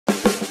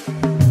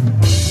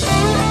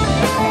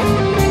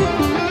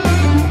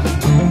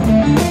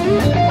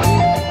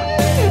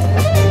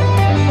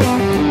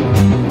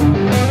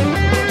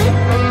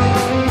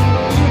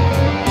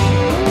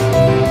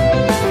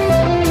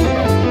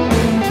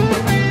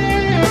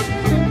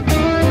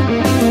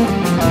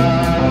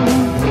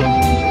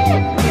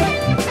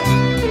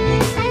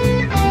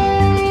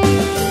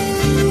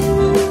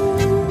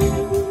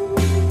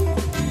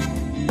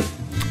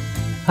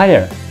Hi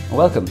there, and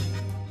welcome.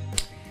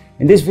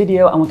 In this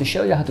video I want to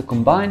show you how to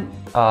combine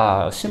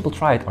simple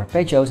triad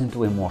arpeggios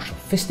into a more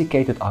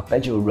sophisticated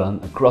arpeggio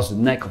run across the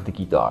neck of the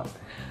guitar,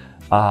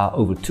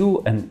 over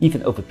 2 and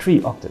even over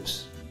 3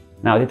 octaves.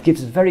 Now it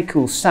gives a very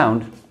cool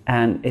sound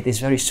and it is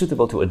very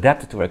suitable to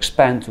adapt it or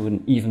expand to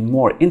an even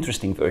more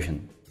interesting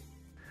version.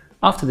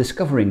 After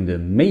discovering the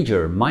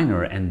major,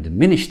 minor and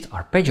diminished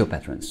arpeggio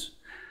patterns,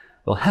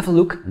 we'll have a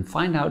look and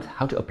find out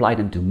how to apply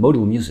them to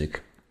modal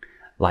music,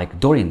 like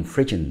Dorian,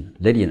 Phrygian,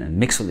 Lydian and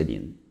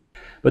Mixolydian.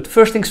 But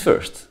first things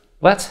first,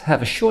 let's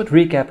have a short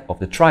recap of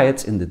the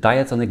triads in the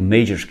diatonic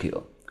major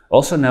scale,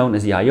 also known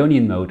as the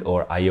Ionian mode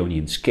or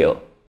Ionian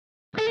scale.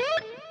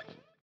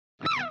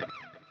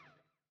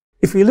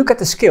 If we look at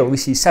the scale, we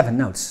see 7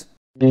 notes.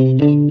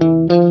 And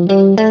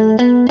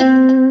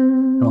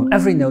on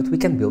every note we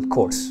can build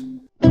chords.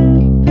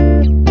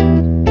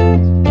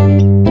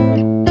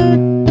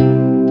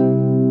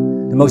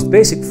 The most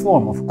basic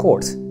form of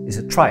chord is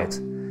a triad,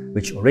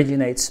 which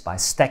originates by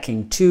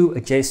stacking 2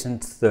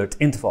 adjacent third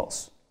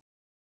intervals.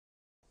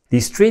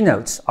 These 3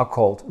 notes are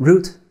called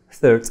root,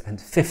 third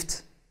and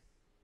fifth.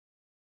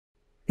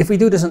 If we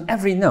do this on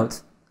every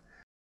note,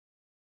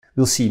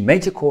 we'll see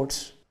major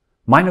chords,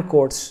 minor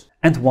chords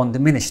and 1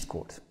 diminished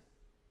chord.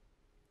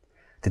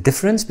 The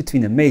difference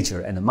between a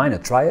major and a minor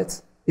triad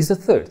is the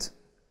third.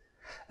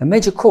 A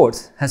major chord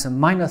has a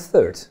minor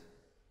third,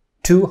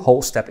 2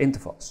 whole step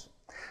intervals,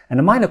 and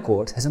a minor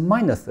chord has a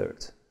minor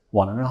third,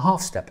 1.5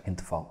 step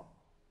interval.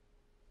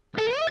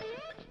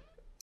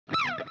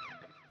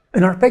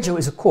 An arpeggio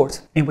is a chord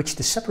in which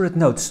the separate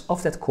notes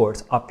of that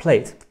chord are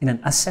played in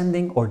an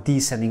ascending or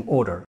descending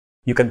order.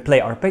 You can play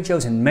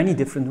arpeggios in many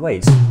different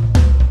ways.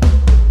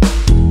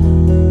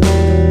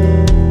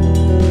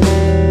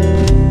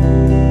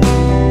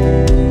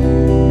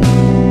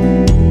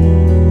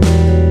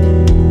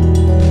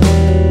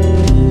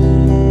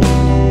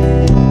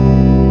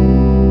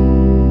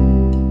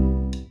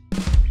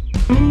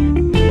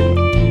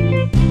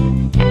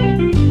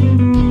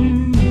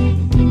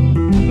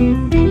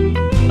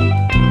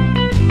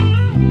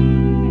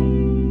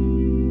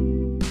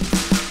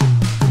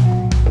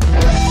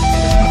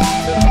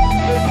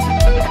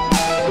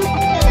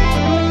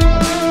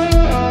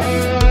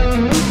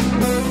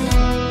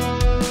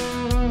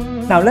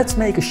 Now let's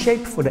make a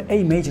shape for the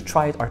A major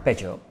triad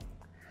arpeggio,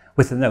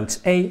 with the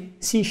notes A,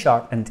 C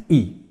sharp and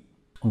E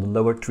on the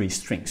lower 3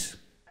 strings.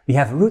 We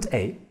have root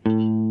A,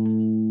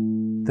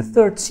 the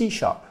third C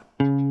sharp,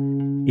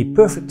 a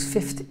perfect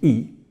fifth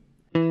E,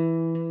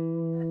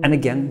 and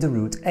again the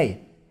root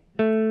A.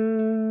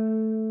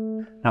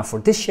 Now for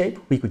this shape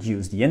we could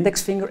use the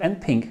index finger and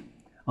pink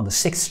on the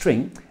 6th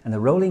string and the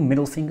rolling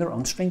middle finger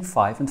on string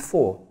 5 and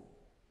 4.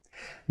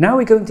 Now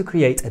we're going to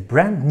create a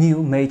brand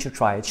new major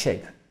triad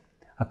shape,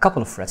 a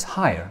couple of frets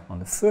higher on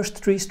the first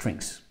 3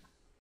 strings.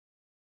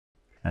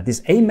 Now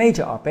this A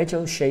major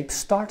arpeggio shape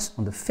starts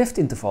on the 5th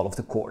interval of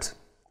the chord.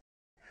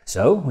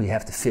 So we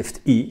have the 5th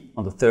E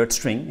on the 3rd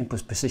string in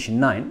position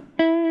 9,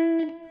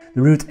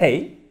 the root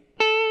A,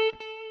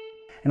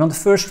 and on the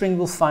 1st string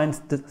we'll find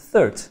the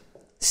 3rd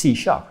C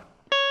sharp.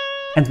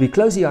 And we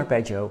close the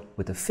arpeggio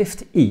with the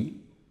 5th E,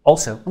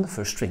 also on the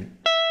 1st string.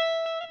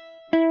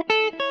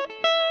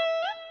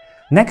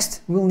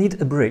 Next we'll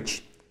need a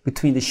bridge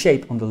between the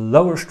shape on the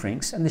lower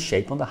strings and the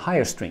shape on the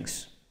higher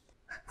strings.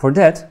 For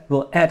that,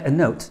 we'll add a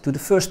note to the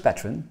first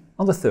pattern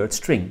on the 3rd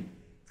string.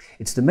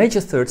 It's the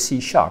major 3rd C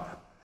sharp.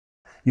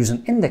 Use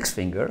an index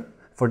finger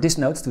for this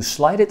note to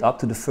slide it up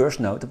to the first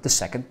note of the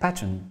 2nd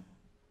pattern.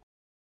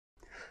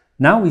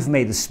 Now we've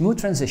made a smooth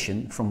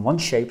transition from one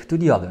shape to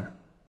the other.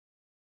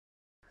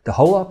 The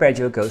whole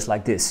arpeggio goes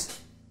like this.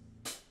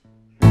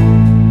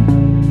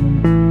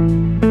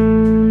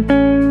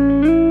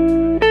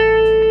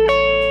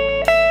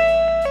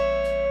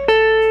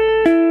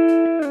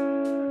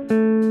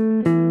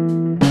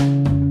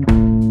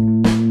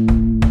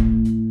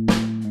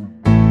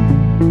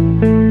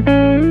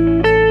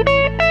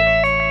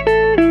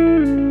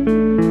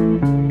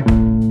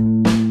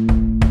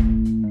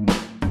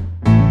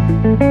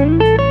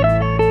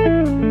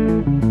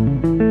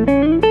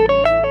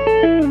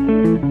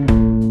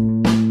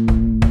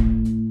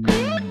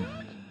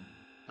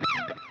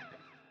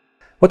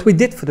 What we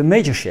did for the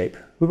major shape,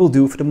 we will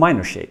do for the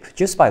minor shape,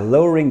 just by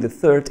lowering the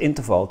 3rd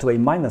interval to a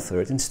minor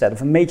third instead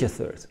of a major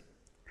third.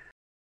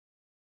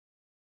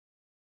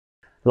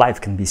 Life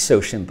can be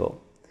so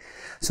simple.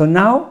 So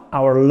now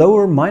our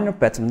lower minor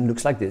pattern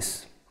looks like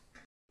this.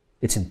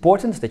 It's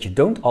important that you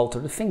don't alter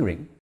the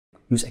fingering.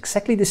 Use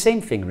exactly the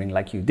same fingering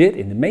like you did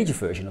in the major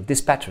version of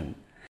this pattern.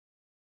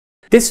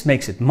 This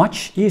makes it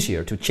much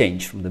easier to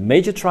change from the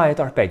major triad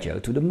arpeggio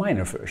to the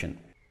minor version.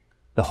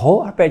 The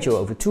whole arpeggio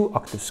over 2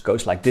 octaves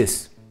goes like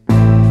this.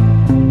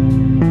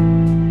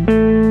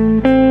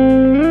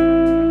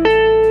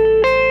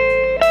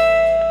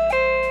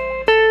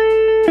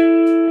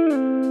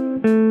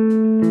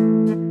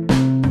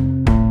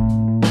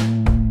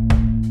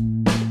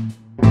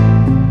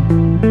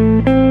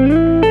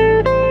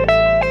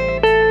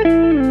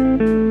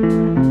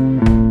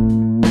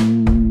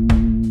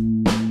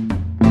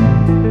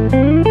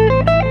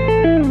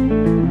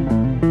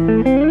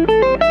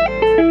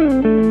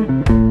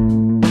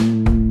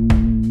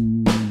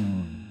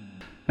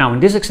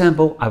 in this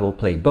example, I will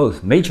play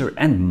both major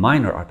and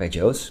minor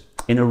arpeggios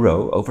in a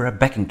row over a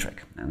backing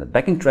track. And the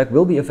backing track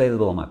will be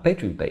available on my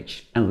Patreon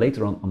page and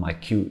later on my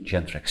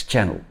QJamTracks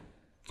channel.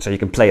 So you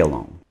can play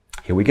along.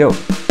 Here we go.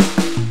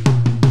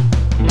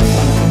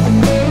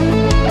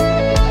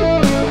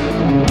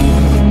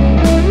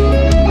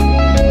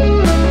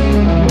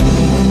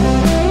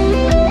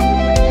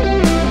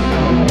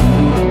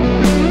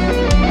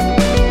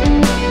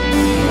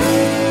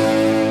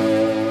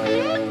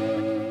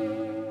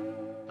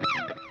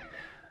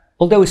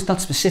 Although it's not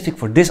specific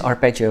for this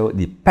arpeggio,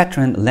 the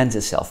pattern lends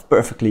itself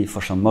perfectly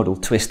for some modal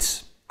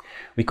twists.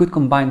 We could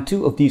combine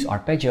two of these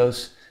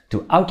arpeggios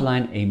to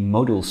outline a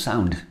modal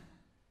sound.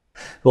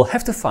 We'll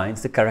have to find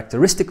the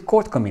characteristic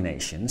chord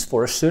combinations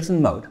for a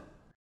certain mode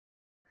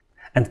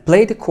and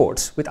play the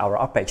chords with our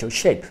arpeggio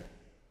shape.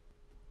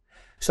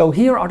 So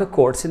here are the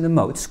chords in the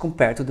modes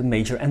compared to the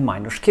major and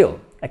minor scale,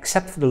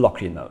 except for the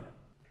Locrian mode.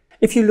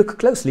 If you look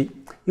closely,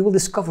 you will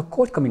discover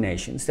chord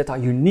combinations that are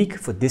unique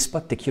for this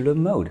particular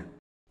mode.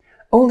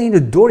 Only in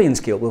the Dorian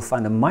scale we'll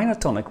find a minor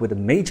tonic with a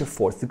major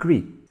fourth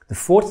degree. The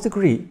fourth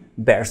degree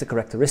bears the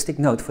characteristic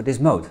note for this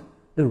mode,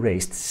 the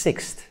raised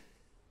sixth.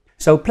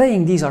 So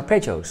playing these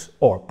arpeggios,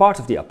 or part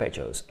of the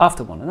arpeggios,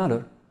 after one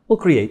another, will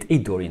create a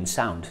Dorian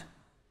sound.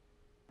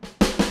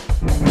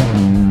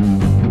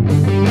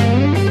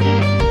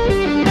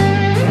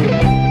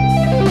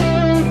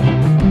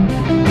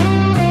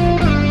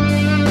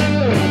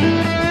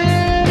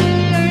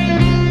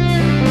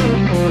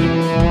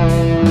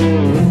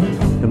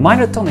 The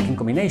minor tonic in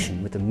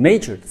combination with the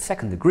major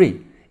second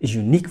degree is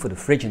unique for the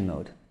Phrygian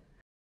mode.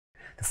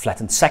 The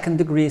flattened second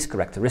degree is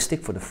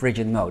characteristic for the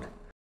Phrygian mode.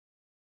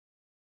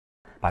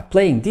 By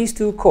playing these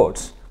two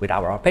chords with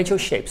our arpeggio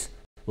shapes,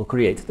 we'll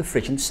create the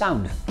Phrygian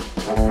sound.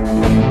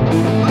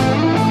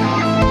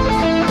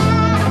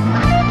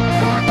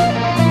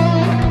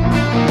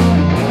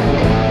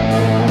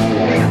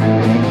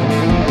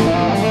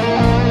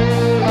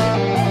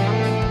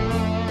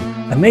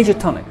 A major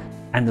tonic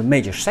and the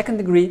major second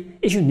degree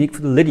is unique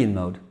for the Lydian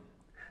mode.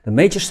 The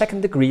major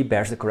second degree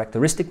bears the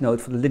characteristic note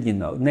for the Lydian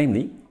mode,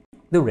 namely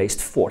the raised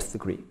fourth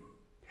degree.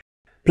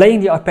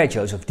 Playing the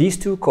arpeggios of these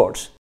two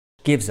chords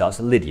gives us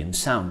a Lydian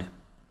sound.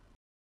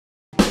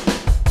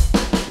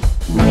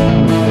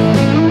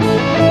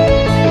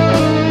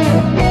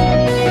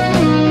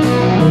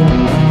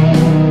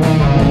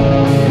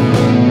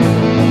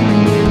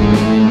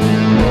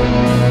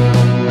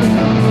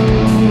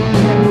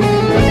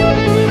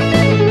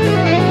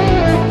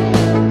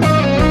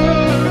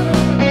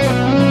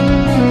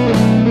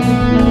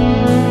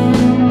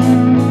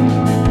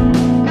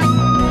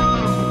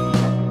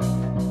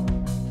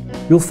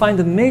 You'll find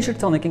the major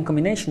tonic in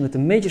combination with the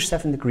major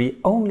 7th degree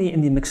only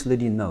in the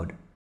Mixolydian mode.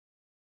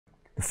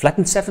 The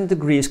flattened 7th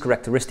degree is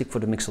characteristic for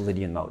the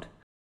Mixolydian mode.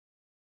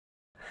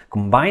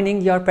 Combining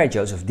the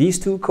arpeggios of these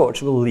two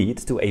chords will lead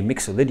to a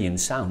Mixolydian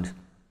sound.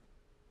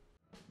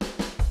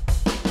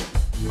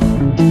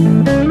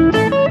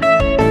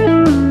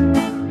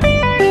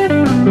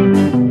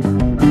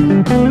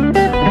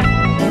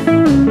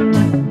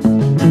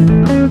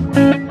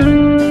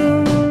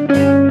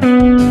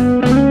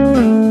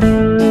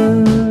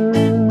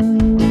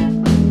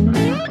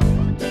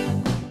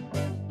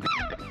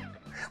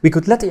 We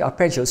could let the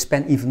arpeggio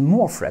span even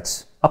more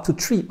frets, up to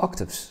 3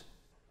 octaves.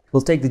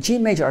 We'll take the G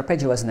major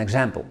arpeggio as an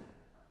example.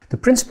 The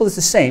principle is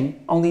the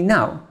same, only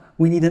now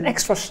we need an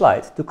extra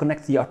slide to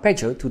connect the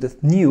arpeggio to the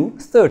new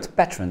third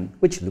pattern,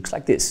 which looks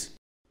like this.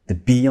 The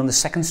B on the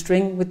second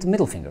string with the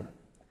middle finger,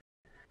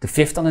 the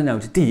fifth on the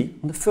note D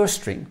on the first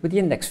string with the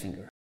index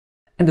finger,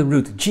 and the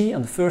root G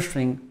on the first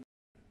string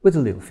with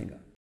the little finger.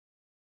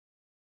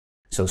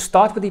 So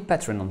start with the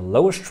pattern on the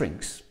lower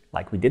strings,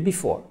 like we did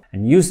before,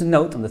 and use the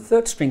note on the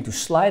third string to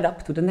slide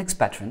up to the next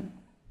pattern,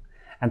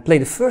 and play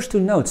the first two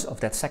notes of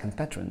that second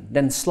pattern,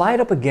 then slide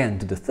up again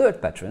to the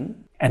third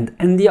pattern, and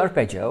end the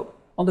arpeggio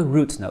on the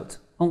root note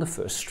on the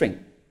first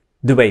string.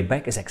 The way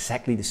back is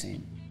exactly the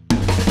same.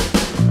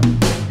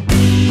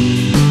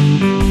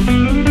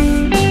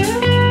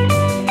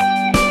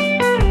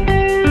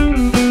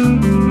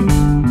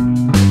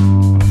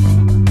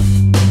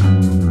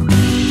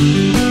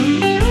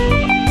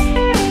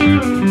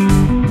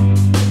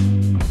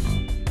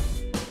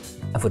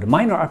 For the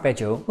minor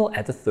arpeggio, we'll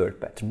add a third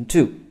pattern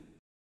too.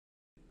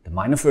 The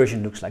minor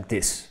version looks like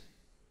this.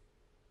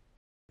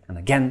 And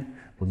again,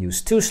 we'll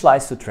use 2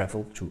 slides to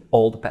travel through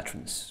all the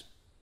patterns.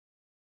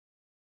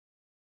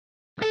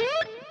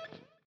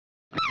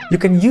 You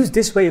can use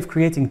this way of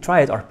creating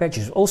triad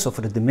arpeggios also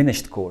for the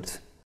diminished chord.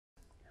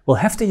 We'll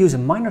have to use a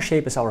minor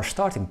shape as our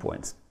starting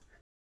point.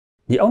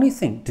 The only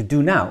thing to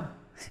do now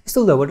is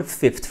to lower the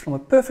fifth from a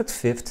perfect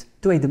fifth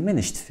to a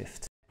diminished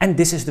fifth. And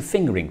this is the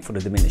fingering for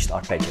the diminished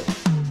arpeggio.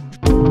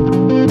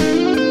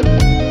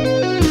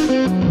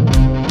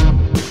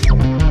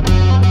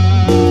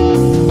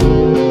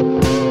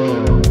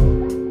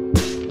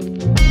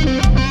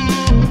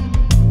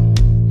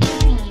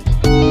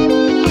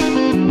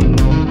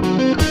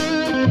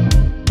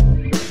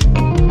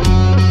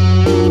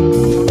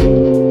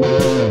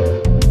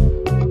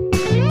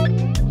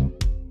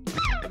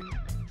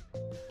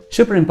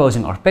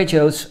 Superimposing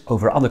arpeggios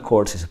over other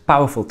chords is a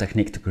powerful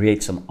technique to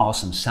create some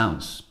awesome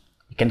sounds.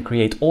 You can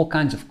create all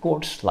kinds of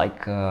chords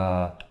like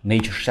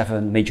major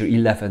 7, major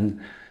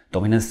 11,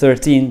 dominant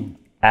 13,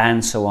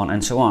 and so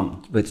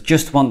on, with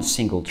just one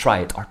single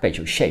triad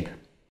arpeggio shape.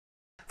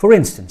 For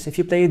instance, if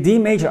you play a D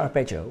major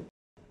arpeggio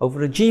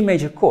over a G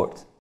major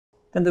chord,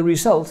 then the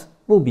result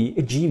will be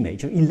a G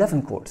major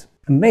 11 chord.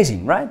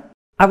 Amazing, right?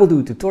 I will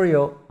do a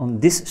tutorial on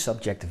this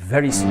subject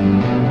very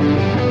soon.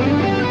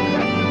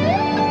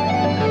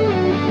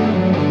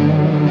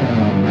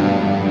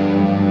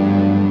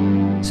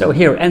 So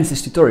here ends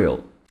this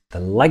tutorial. The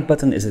like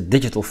button is a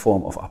digital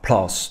form of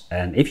applause,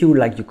 and if you would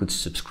like, you could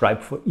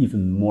subscribe for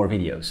even more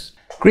videos.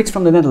 Greets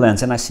from the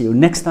Netherlands, and I see you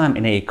next time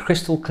in a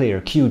crystal clear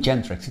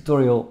QJamTracks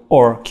tutorial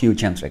or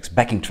QJamTracks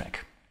backing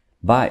track.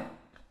 Bye!